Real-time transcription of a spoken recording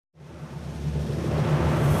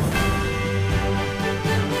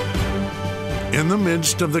In the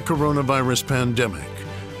midst of the coronavirus pandemic,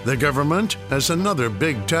 the government has another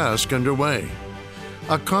big task underway: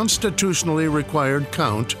 a constitutionally required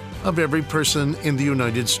count of every person in the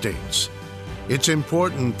United States. It's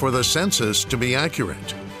important for the census to be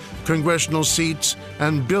accurate. Congressional seats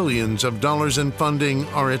and billions of dollars in funding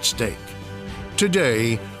are at stake.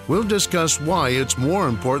 Today, we'll discuss why it's more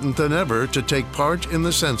important than ever to take part in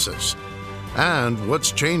the census and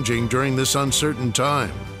what's changing during this uncertain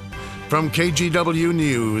time. From KGW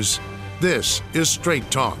News, this is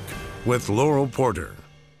Straight Talk with Laurel Porter.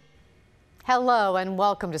 Hello and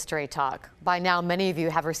welcome to Straight Talk. By now, many of you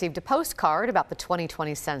have received a postcard about the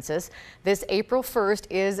 2020 census. This April 1st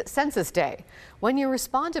is Census Day. When you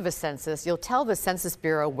respond to a census, you'll tell the Census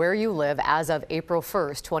Bureau where you live as of April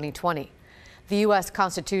 1st, 2020. The U.S.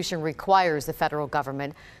 Constitution requires the federal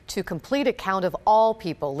government to complete a count of all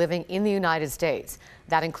people living in the United States.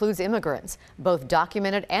 That includes immigrants, both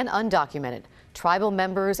documented and undocumented, tribal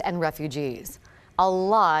members and refugees. A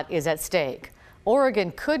lot is at stake.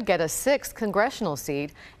 Oregon could get a 6th congressional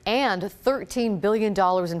seat and $13 billion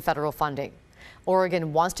in federal funding.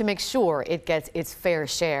 Oregon wants to make sure it gets its fair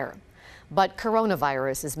share. But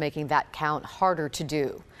coronavirus is making that count harder to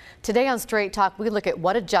do. Today on Straight Talk, we look at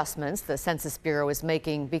what adjustments the Census Bureau is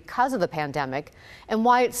making because of the pandemic and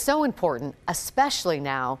why it's so important, especially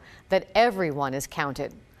now, that everyone is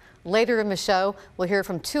counted. Later in the show, we'll hear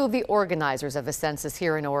from two of the organizers of the census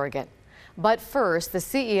here in Oregon. But first, the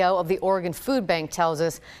CEO of the Oregon Food Bank tells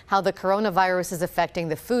us how the coronavirus is affecting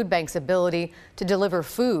the food bank's ability to deliver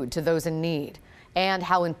food to those in need, and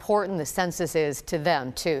how important the census is to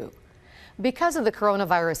them, too. Because of the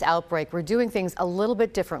coronavirus outbreak, we're doing things a little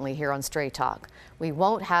bit differently here on Straight Talk. We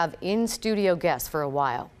won't have in-studio guests for a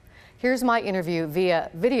while. Here's my interview via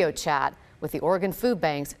video chat with the Oregon Food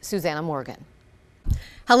Bank's Susanna Morgan.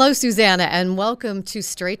 Hello, Susanna, and welcome to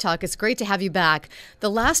Straight Talk. It's great to have you back. The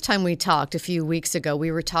last time we talked a few weeks ago, we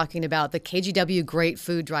were talking about the KGW Great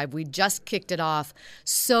Food Drive. We just kicked it off.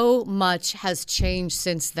 So much has changed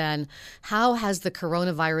since then. How has the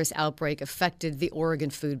coronavirus outbreak affected the Oregon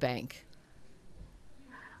Food Bank?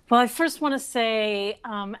 Well, I first want to say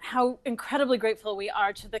how incredibly grateful we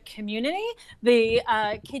are to the community. The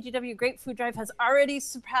KGW Great Food Drive has already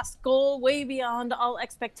surpassed goal way beyond all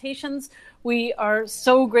expectations. We are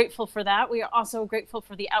so grateful for that. We are also grateful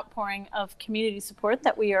for the outpouring of community support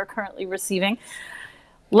that we are currently receiving.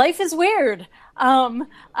 Life is weird.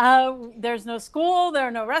 There's no school, there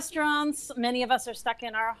are no restaurants. Many of us are stuck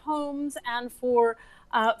in our homes, and for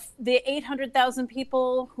the 800,000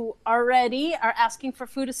 people who already are asking for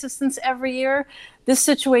food assistance every year, this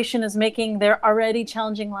situation is making their already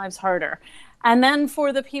challenging lives harder. And then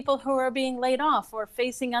for the people who are being laid off or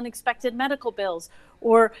facing unexpected medical bills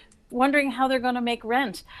or wondering how they're going to make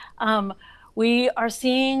rent, we are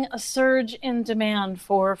seeing a surge in demand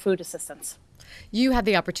for food assistance. You had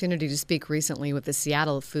the opportunity to speak recently with the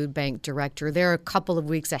Seattle Food Bank director. They're a couple of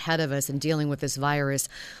weeks ahead of us in dealing with this virus.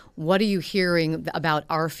 What are you hearing about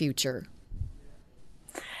our future?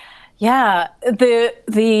 Yeah,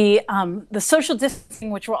 the social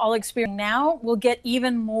distancing, which we're all experiencing now, will get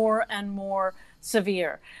even more and more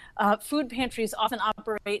severe. Food pantries often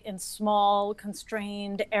operate in small,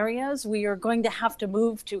 constrained areas. We are going to have to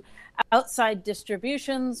move to outside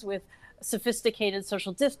distributions with sophisticated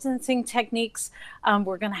social distancing techniques.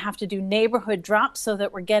 We're going to have to do neighborhood drops so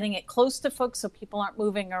that we're getting it close to folks so people aren't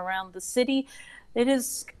moving around the city.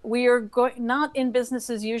 We are not in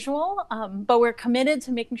business as usual, but we're committed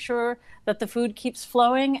to making sure that the food keeps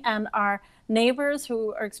flowing and our neighbors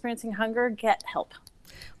who are experiencing hunger get help.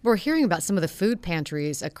 We're hearing about some of the food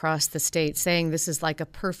pantries across the state saying this is like a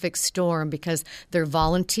perfect storm because their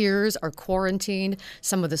volunteers are quarantined.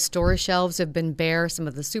 Some of the store shelves have been bare. Some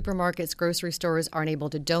of the supermarkets, grocery stores aren't able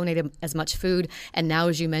to donate as much food. And now,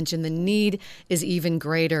 as you mentioned, the need is even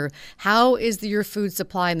greater. How is your food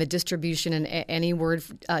supply and the distribution, and any word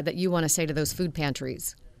that you want to say to those food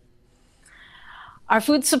pantries? Our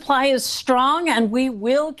food supply is strong, and we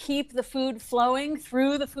will keep the food flowing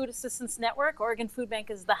through the Food Assistance Network. Oregon Food Bank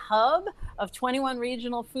is the hub of 21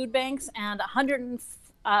 regional food banks and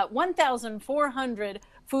 1,400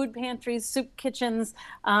 food pantries, soup kitchens,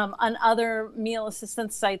 and other meal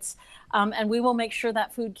assistance sites. And we will make sure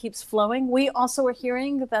that food keeps flowing. We also are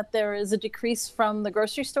hearing that there is a decrease from the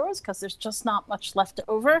grocery stores because there's just not much left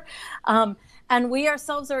over. And we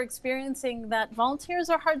ourselves are experiencing that volunteers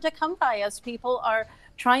are hard to come by as people are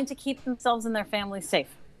trying to keep themselves and their families safe.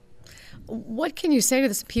 What can you say to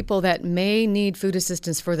those people that may need food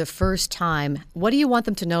assistance for the first time? What do you want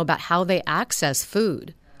them to know about how they access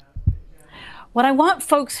food? What I want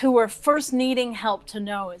folks who are first needing help to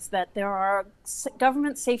know is that there are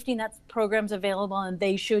government safety net programs available and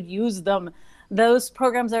they should use them. Those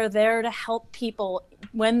programs are there to help people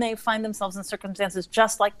when they find themselves in circumstances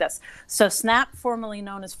just like this. So SNAP, formerly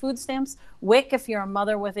known as food stamps, WIC if you're a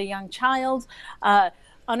mother with a young child,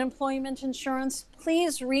 unemployment insurance,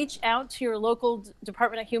 please reach out to your local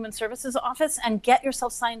Department of Human Services office and get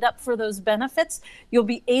yourself signed up for those benefits. You'll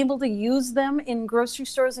be able to use them in grocery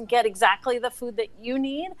stores and get exactly the food that you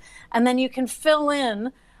need. And then you can fill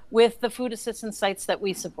in with the food assistance sites that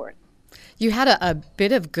we support. You had a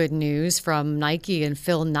bit of good news from Nike and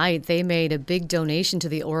Phil Knight. They made a big donation to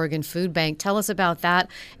the Oregon Food Bank. Tell us about that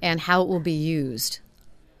and how it will be used.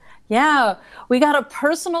 Yeah, we got a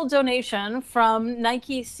personal donation from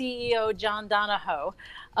Nike CEO John Donahoe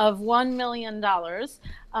of $1 million,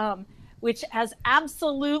 which has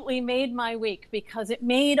absolutely made my week because it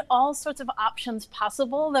made all sorts of options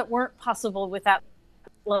possible that weren't possible without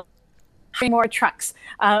more trucks,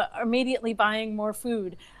 immediately buying more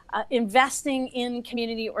food, investing in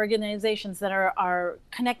community organizations that are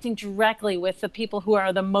connecting directly with the people who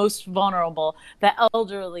are the most vulnerable, the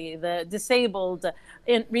elderly, the disabled,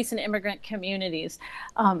 in recent immigrant communities.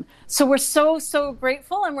 So we're so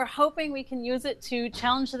grateful, and we're hoping we can use it to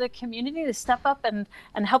challenge the community to step up and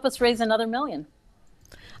help us raise another $1 million.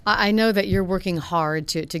 I know that you're working hard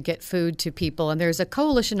to get food to people, and there's a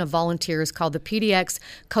coalition of volunteers called the PDX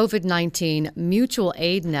COVID-19 Mutual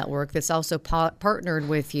Aid Network that's also partnered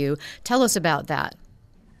with you. Tell us about that.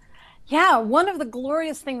 Yeah, one of the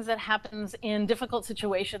glorious things that happens in difficult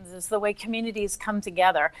situations is the way communities come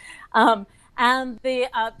together. And the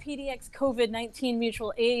PDX COVID-19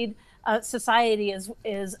 Mutual Aid Society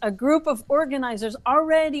is a group of organizers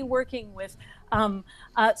already working with some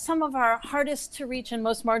of our hardest to reach and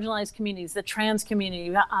most marginalized communities, the trans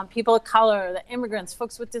community, people of color, the immigrants,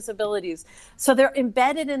 folks with disabilities. So they're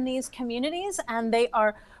embedded in these communities, and they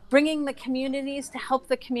are bringing the communities to help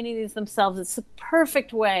the communities themselves. It's the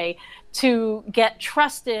perfect way to get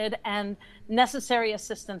trusted and necessary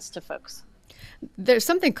assistance to folks. There's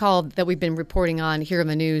something called that we've been reporting on here in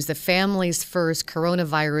the news, the Families First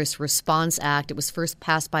Coronavirus Response Act. It was first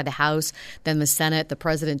passed by the House, then the Senate. The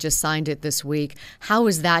president just signed it this week. How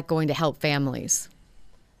is that going to help families?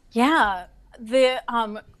 Yeah, the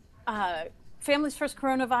Families First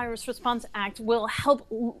Coronavirus Response Act will help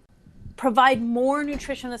provide more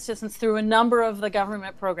nutrition assistance through a number of the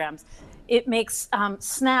government programs. It makes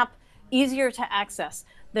SNAP easier to access.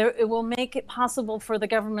 It will make it possible for the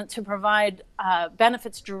government to provide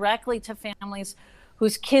benefits directly to families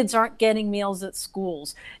whose kids aren't getting meals at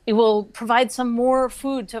schools. It will provide some more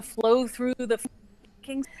food to flow through the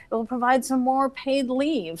rankings. It will provide some more paid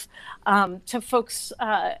leave to folks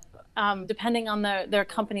depending on their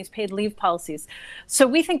company's paid leave policies. So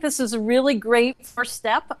we think this is a really great first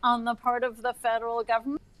step on the part of the federal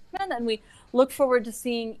government, and we look forward to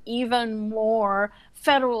seeing even more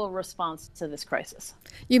federal response to this crisis.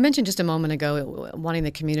 You mentioned just a moment ago wanting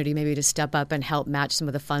the community maybe to step up and help match some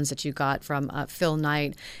of the funds that you got from Phil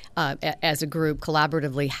Knight as a group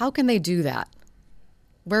collaboratively. How can they do that?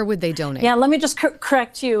 Where would they donate? Yeah, let me just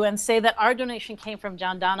correct you and say that our donation came from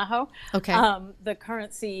John Donahoe, okay, the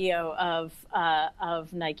current CEO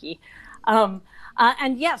of Nike.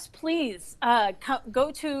 And yes, please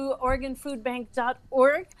go to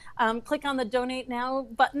OregonFoodBank.org, click on the Donate Now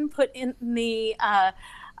button, put in the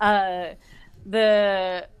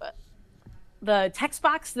text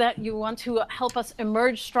box that you want to help us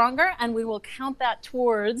emerge stronger, and we will count that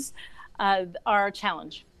towards our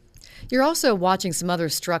challenge. You're also watching some other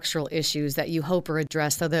structural issues that you hope are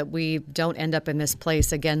addressed so that we don't end up in this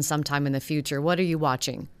place again sometime in the future. What are you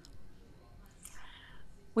watching?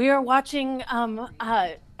 We are watching,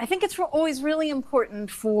 I think it's always really important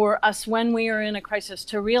for us when we are in a crisis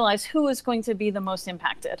to realize who is going to be the most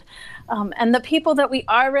impacted. And the people that we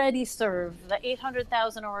already serve, the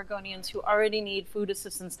 800,000 Oregonians who already need food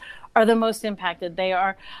assistance, are the most impacted. They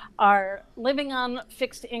are living on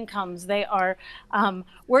fixed incomes. They are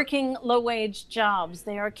working low-wage jobs.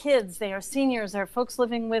 They are kids. They are seniors. They are folks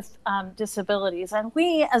living with disabilities. And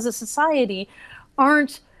we as a society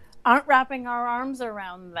aren't wrapping our arms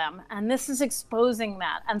around them. And this is exposing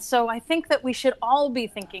that. And so I think that we should all be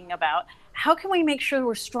thinking about how can we make sure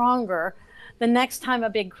we're stronger the next time a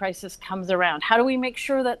big crisis comes around? How do we make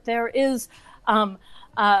sure that there is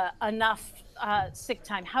enough sick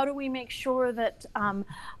time? How do we make sure that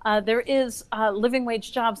there is living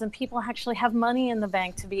wage jobs and people actually have money in the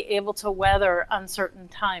bank to be able to weather uncertain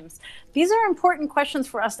times? These are important questions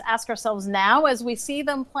for us to ask ourselves now as we see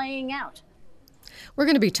them playing out. We're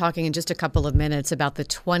going to be talking in just a couple of minutes about the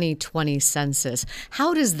 2020 census.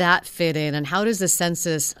 How does that fit in, and how does the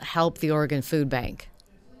census help the Oregon Food Bank?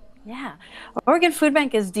 Yeah, Oregon Food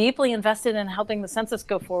Bank is deeply invested in helping the census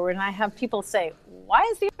go forward. And I have people say, why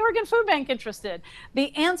is the Oregon Food Bank interested?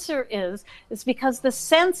 The answer is because the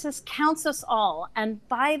census counts us all. And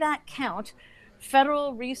by that count,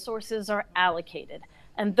 federal resources are allocated.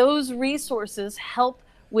 And those resources help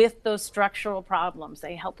with those structural problems.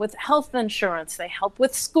 They help with health insurance, they help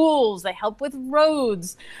with schools, they help with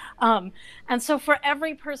roads. And so for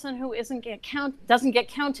every person who doesn't get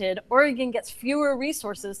counted, Oregon gets fewer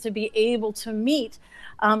resources to be able to meet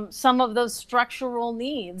some of those structural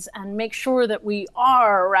needs and make sure that we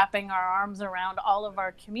are wrapping our arms around all of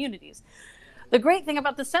our communities. The great thing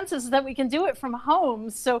about the census is that we can do it from home.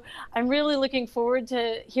 So I'm really looking forward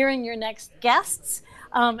to hearing your next guests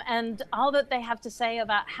and all that they have to say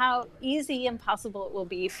about how easy and possible it will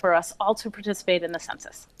be for us all to participate in the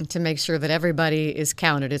census. To make sure that everybody is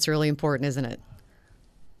counted. It's really important, isn't it?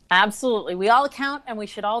 Absolutely. We all count, and we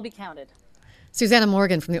should all be counted. Susanna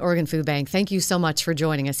Morgan from the Oregon Food Bank, thank you so much for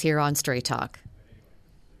joining us here on Straight Talk.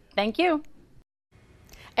 Thank you.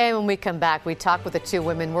 And when we come back, we talk with the two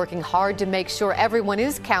women working hard to make sure everyone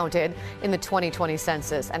is counted in the 2020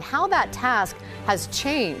 census and how that task has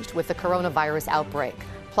changed with the coronavirus outbreak,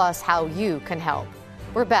 plus how you can help.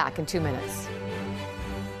 We're back in 2 minutes.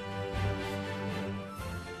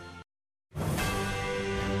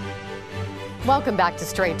 Welcome back to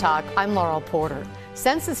Straight Talk. I'm Laurel Porter.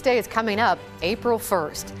 Census Day is coming up April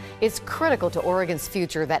 1st. It's critical to Oregon's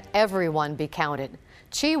future that everyone be counted.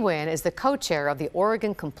 Chi Win is the co-chair of the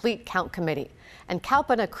Oregon Complete Count Committee, and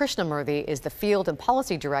Kalpana Krishnamurthy is the field and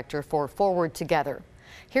policy director for Forward Together.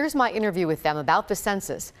 Here's my interview with them about the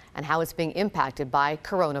census and how it's being impacted by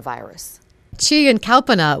coronavirus. Chi and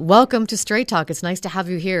Kalpana, welcome to Straight Talk. It's nice to have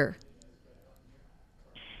you here.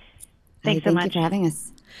 Thanks so much. Thank you for having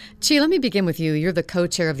us. Chi, let me begin with you. You're the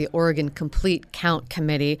co-chair of the Oregon Complete Count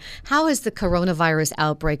Committee. How has the coronavirus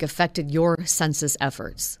outbreak affected your census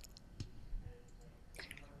efforts?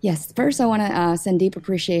 Yes, first I want to send deep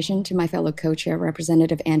appreciation to my fellow co-chair,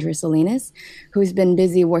 Representative Andrew Salinas, who's been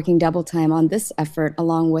busy working double time on this effort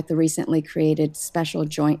along with the recently created Special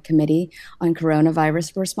Joint Committee on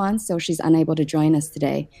Coronavirus Response, so she's unable to join us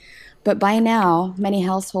today. But by now, many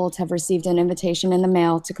households have received an invitation in the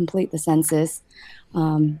mail to complete the census.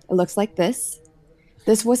 It looks like this.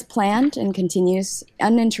 This was planned and continues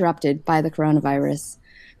uninterrupted by the coronavirus.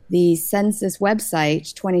 The census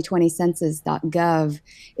website, 2020census.gov,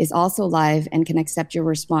 is also live and can accept your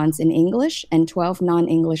response in English and 12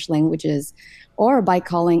 non-English languages, or by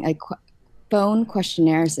calling a phone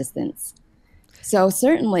questionnaire assistance. So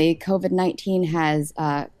certainly, COVID-19 has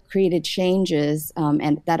created changes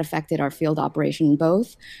and that affected our field operation,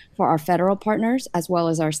 both for our federal partners as well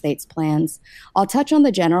as our state's plans. I'll touch on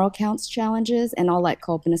the general counts challenges, and I'll let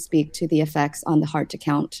Kalpana speak to the effects on the Hard to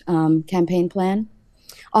Count campaign plan.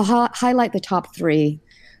 I'll highlight the top three.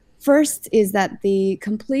 First is that the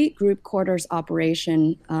complete group quarters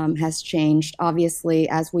operation has changed. Obviously,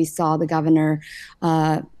 as we saw, the governor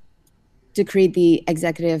decreed the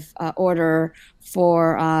executive order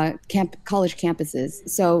for college campuses.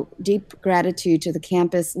 So deep gratitude to the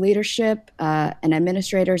campus leadership and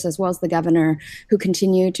administrators, as well as the governor, who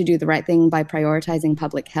continue to do the right thing by prioritizing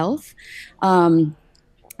public health.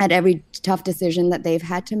 At every tough decision that they've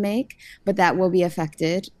had to make, but that will be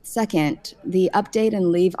affected. Second, the update and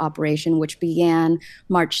leave operation, which began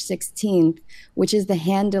March 16th, which is the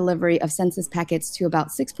hand delivery of census packets to about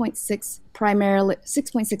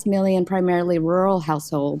 6.6 million primarily rural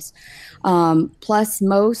households, plus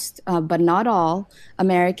most, but not all,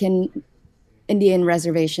 American Indian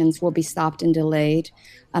reservations will be stopped and delayed.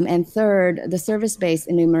 And third, the service-based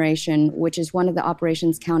enumeration, which is one of the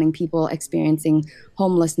operations counting people experiencing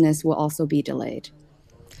homelessness, will also be delayed.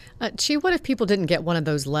 Chi, what if people didn't get one of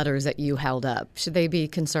those letters that you held up? Should they be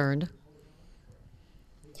concerned?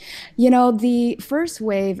 You know, the first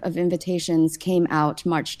wave of invitations came out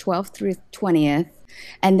March 12th through 20th.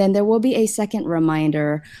 And then there will be a second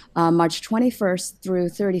reminder, March 21st through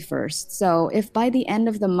 31st. So if by the end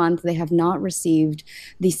of the month they have not received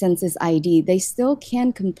the census ID, they still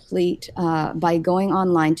can complete by going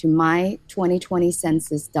online to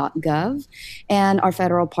my2020census.gov. And our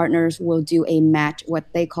federal partners will do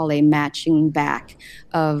what they call a matching back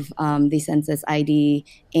of the census ID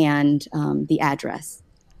and the address.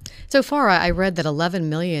 So far, I read that 11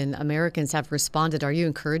 million Americans have responded. Are you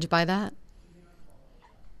encouraged by that?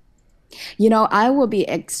 I will be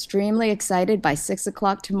extremely excited by 6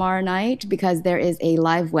 o'clock tomorrow night because there is a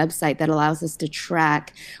live website that allows us to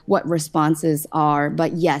track what responses are.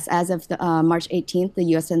 But yes, as of March 18th, the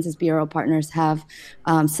U.S. Census Bureau partners have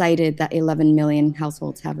cited that 11 million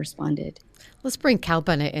households have responded. Let's bring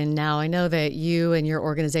Kalpana in now. I know that you and your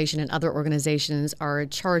organization and other organizations are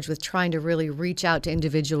charged with trying to really reach out to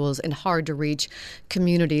individuals in hard to reach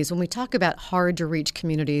communities. When we talk about hard to reach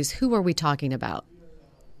communities, who are we talking about?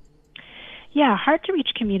 Yeah, hard-to-reach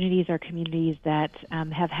communities are communities that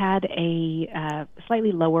have had a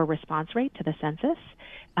slightly lower response rate to the census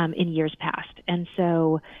in years past. And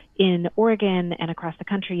so in Oregon and across the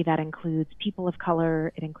country, that includes people of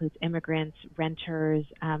color, it includes immigrants, renters,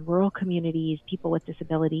 rural communities, people with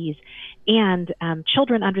disabilities, and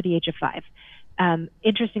children under the age of 5.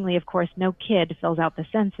 Interestingly, of course, no kid fills out the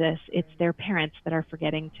census. It's their parents that are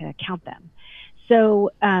forgetting to count them. So,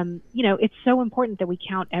 it's so important that we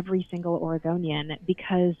count every single Oregonian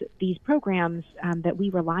because these programs that we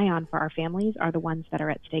rely on for our families are the ones that are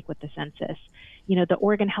at stake with the census. The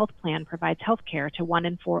Oregon Health Plan provides health care to 1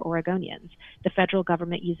 in 4 Oregonians. The federal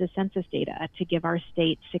government uses census data to give our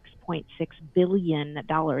state $6.6 billion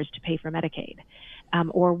to pay for Medicaid.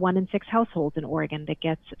 Or 1 in 6 households in Oregon that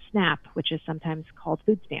gets SNAP, which is sometimes called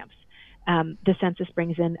food stamps. The census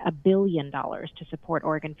brings in $1 billion to support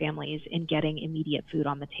Oregon families in getting immediate food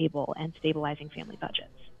on the table and stabilizing family budgets.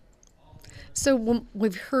 So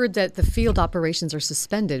we've heard that the field operations are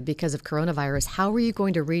suspended because of coronavirus. How are you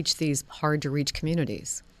going to reach these hard to reach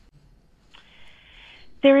communities?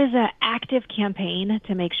 There is an active campaign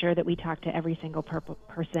to make sure that we talk to every single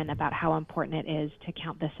person about how important it is to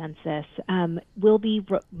count the census. We'll be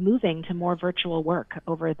moving to more virtual work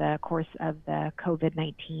over the course of the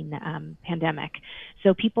COVID-19 pandemic.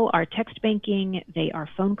 So people are text banking, they are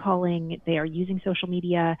phone calling, they are using social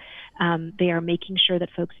media, they are making sure that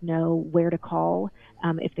folks know where to call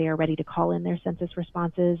if they are ready to call in their census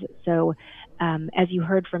responses. So as you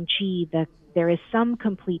heard from Chi, there is some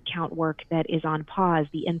complete count work that is on pause,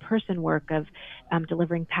 the in-person work of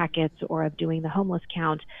delivering packets or of doing the homeless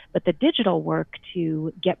count, but the digital work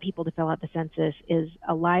to get people to fill out the census is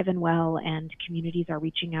alive and well, and communities are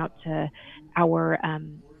reaching out to our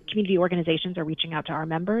community organizations are reaching out to our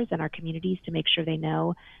members and our communities to make sure they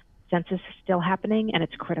know census is still happening and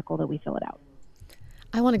it's critical that we fill it out.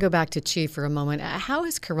 I want to go back to Chi for a moment. How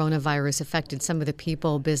has coronavirus affected some of the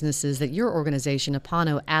people, businesses that your organization,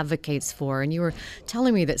 Apano, advocates for? And you were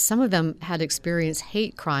telling me that some of them had experienced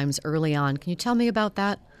hate crimes early on. Can you tell me about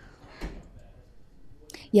that?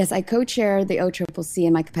 Yes, I co-chair the OCCC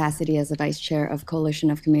in my capacity as the vice chair of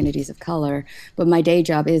Coalition of Communities of Color, but my day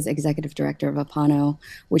job is executive director of Apano,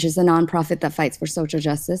 which is a nonprofit that fights for social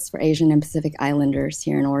justice for Asian and Pacific Islanders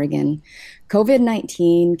here in Oregon.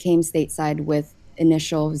 COVID-19 came stateside with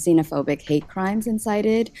initial xenophobic hate crimes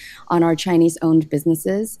incited on our Chinese-owned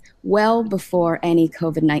businesses well before any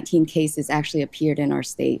COVID-19 cases actually appeared in our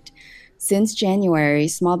state. Since January,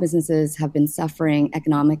 small businesses have been suffering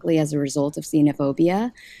economically as a result of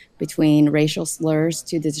xenophobia, between racial slurs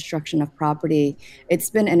to the destruction of property.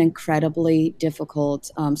 It's been an incredibly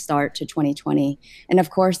difficult start to 2020. And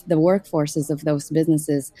of course, the workforces of those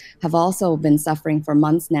businesses have also been suffering for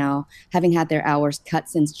months now, having had their hours cut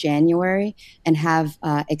since January and have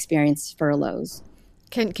experienced furloughs.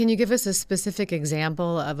 Can you give us a specific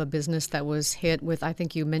example of a business that was hit with, I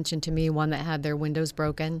think you mentioned to me, one that had their windows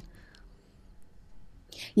broken?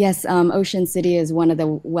 Yes, Ocean City is one of the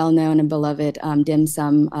well-known and beloved dim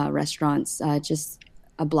sum restaurants just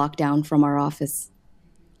a block down from our office.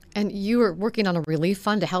 And you were working on a relief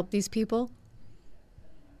fund to help these people?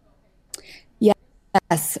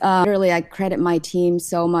 Yes, literally, I credit my team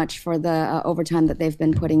so much for the overtime that they've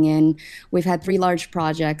been putting in. We've had 3 large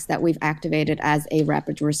projects that we've activated as a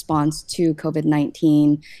rapid response to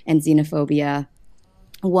COVID-19 and xenophobia.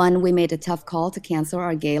 One, we made a tough call to cancel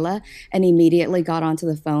our gala and immediately got onto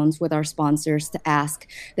the phones with our sponsors to ask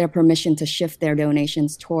their permission to shift their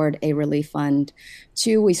donations toward a relief fund.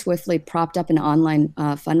 2, we swiftly propped up an online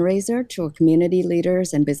fundraiser to community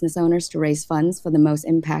leaders and business owners to raise funds for the most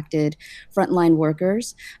impacted frontline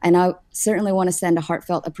workers. And I certainly want to send a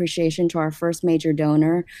heartfelt appreciation to our first major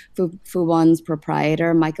donor, Fuwon's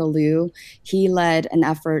proprietor, Michael Liu. He led an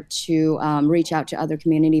effort to reach out to other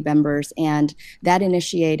community members, and that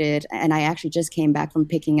initiated, and I actually just came back from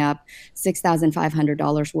picking up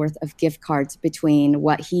 $6,500 worth of gift cards between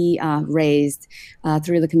what he raised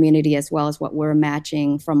through the community as well as what we're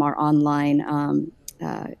matching from our online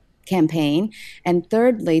campaign. And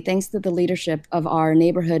thirdly, thanks to the leadership of our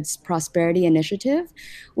neighborhood's prosperity initiative,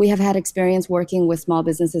 we have had experience working with small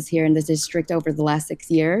businesses here in the district over the last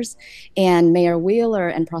 6 years. And Mayor Wheeler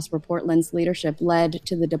and Prosper Portland's leadership led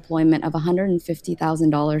to the deployment of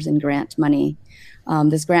 $150,000 in grant money.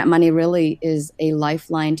 This grant money really is a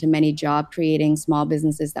lifeline to many job-creating small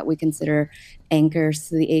businesses that we consider anchors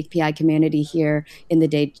to the API community here in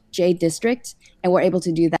the J District. And we're able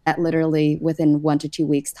to do that literally within 1 to 2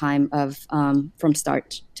 weeks' time of from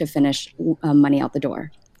start to finish, money out the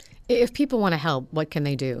door. If people want to help, what can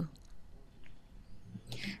they do?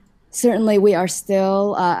 Certainly, we are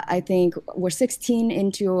still, I think we're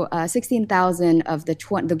 16,000 of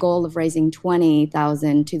the goal of raising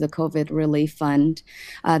 20,000 to the COVID relief fund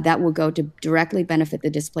that will go to directly benefit the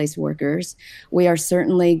displaced workers. We are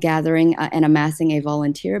certainly gathering and amassing a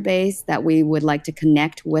volunteer base that we would like to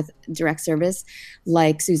connect with direct service,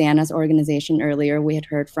 like Susanna's organization earlier we had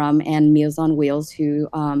heard from, and Meals on Wheels, who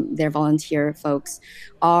their volunteer folks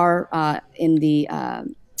are in the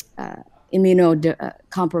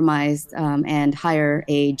immunocompromised and higher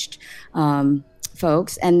aged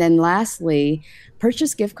folks. And then lastly,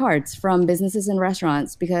 purchase gift cards from businesses and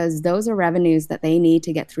restaurants, because those are revenues that they need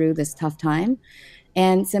to get through this tough time.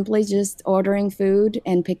 And simply just ordering food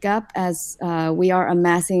and pickup, as we are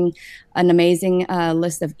amassing an amazing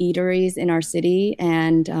list of eateries in our city,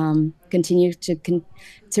 and continue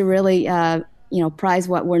to really prize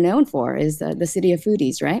what we're known for, is the city of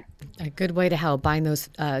foodies, right? A good way to help, buying those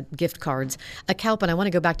gift cards. Kalpan, I want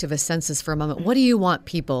to go back to the census for a moment. What do you want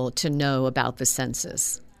people to know about the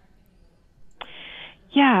census?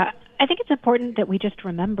 Yeah, I think it's important that we just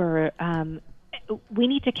remember we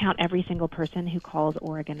need to count every single person who calls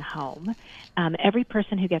Oregon home. Every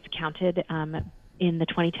person who gets counted in the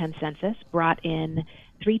 2010 census brought in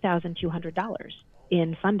 $3,200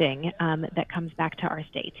 in funding that comes back to our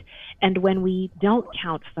state. And when we don't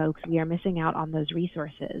count folks, we are missing out on those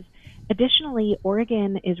resources. Additionally,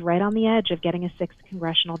 Oregon is right on the edge of getting a 6th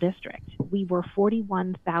congressional district. We were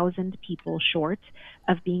 41,000 people short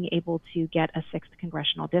of being able to get a 6th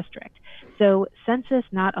congressional district. So census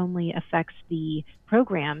not only affects the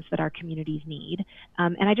programs that our communities need,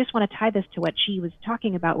 and I just want to tie this to what she was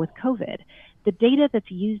talking about with COVID. The data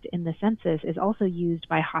that's used in the census is also used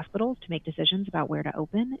by hospitals to make decisions about where to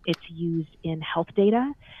open. It's used in health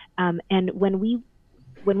data. And when we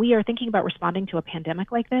are thinking about responding to a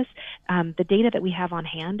pandemic like this, the data that we have on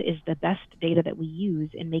hand is the best data that we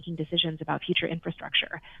use in making decisions about future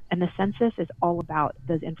infrastructure. And the census is all about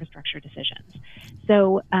those infrastructure decisions.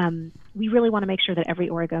 So we really want to make sure that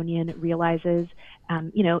every Oregonian realizes,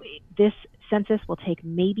 this census will take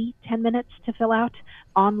maybe 10 minutes to fill out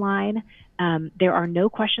online. There are no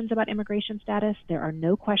questions about immigration status. There are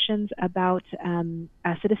no questions about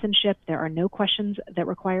citizenship. There are no questions that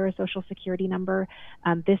require a social security number.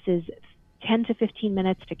 This is 10 to 15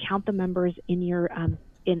 minutes to count the members in your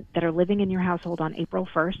that are living in your household on April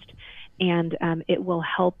 1st, and it will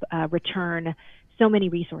help return so many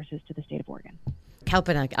resources to the state of Oregon.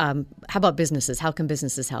 Kalpan, how about businesses? How can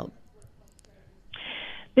businesses help?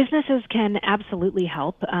 Businesses can absolutely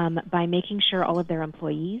help by making sure all of their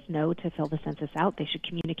employees know to fill the census out. They should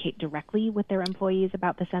communicate directly with their employees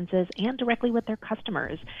about the census and directly with their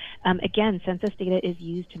customers. Again, census data is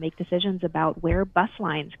used to make decisions about where bus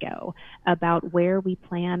lines go, about where we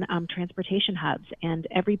plan transportation hubs, and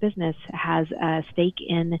every business has a stake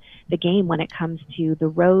in the game when it comes to the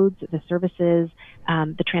roads, the services,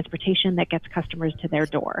 the transportation that gets customers to their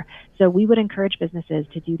door. So we would encourage businesses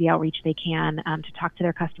to do the outreach they can to talk to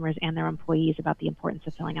their customers and their employees about the importance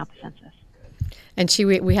of filling out the census. And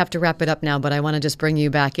we have to wrap it up now, but I want to just bring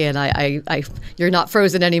you back in. You're not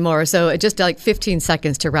frozen anymore, so just like 15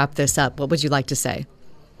 seconds to wrap this up. What would you like to say?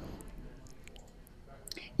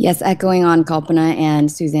 Yes, echoing on Kalpana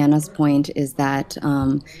and Susanna's point is that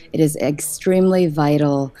it is extremely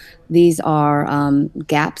vital. These are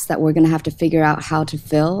gaps that we're going to have to figure out how to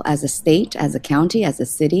fill as a state, as a county, as a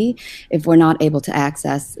city, if we're not able to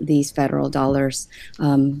access these federal dollars.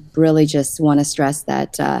 Really just want to stress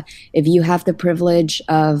that if you have the privilege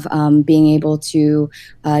of being able to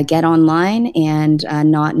get online and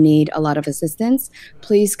not need a lot of assistance,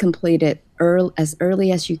 please complete it as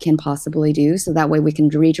early as you can possibly do, so that way we can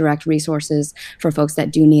redirect resources for folks that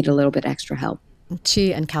do need a little bit extra help. Chi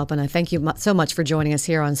and Kalpana, thank you so much for joining us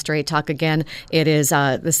here on Straight Talk. Again, it is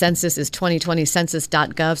the census is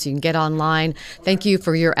 2020census.gov, so you can get online. Thank you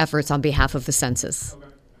for your efforts on behalf of the census.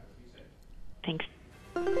 Thanks.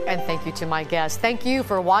 And thank you to my guests. Thank you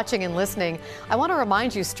for watching and listening. I want to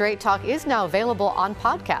remind you, Straight Talk is now available on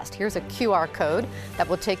podcast. Here's a QR code that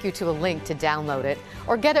will take you to a link to download it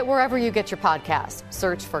or get it wherever you get your podcasts.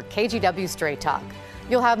 Search for KGW Straight Talk.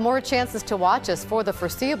 You'll have more chances to watch us for the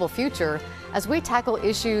foreseeable future as we tackle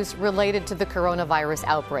issues related to the coronavirus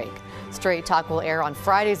outbreak. Straight Talk will air on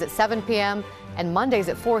Fridays at 7 p.m. and Mondays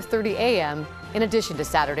at 4:30 a.m. in addition to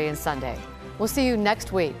Saturday and Sunday. We'll see you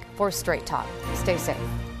next week for Straight Talk. Stay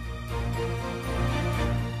safe.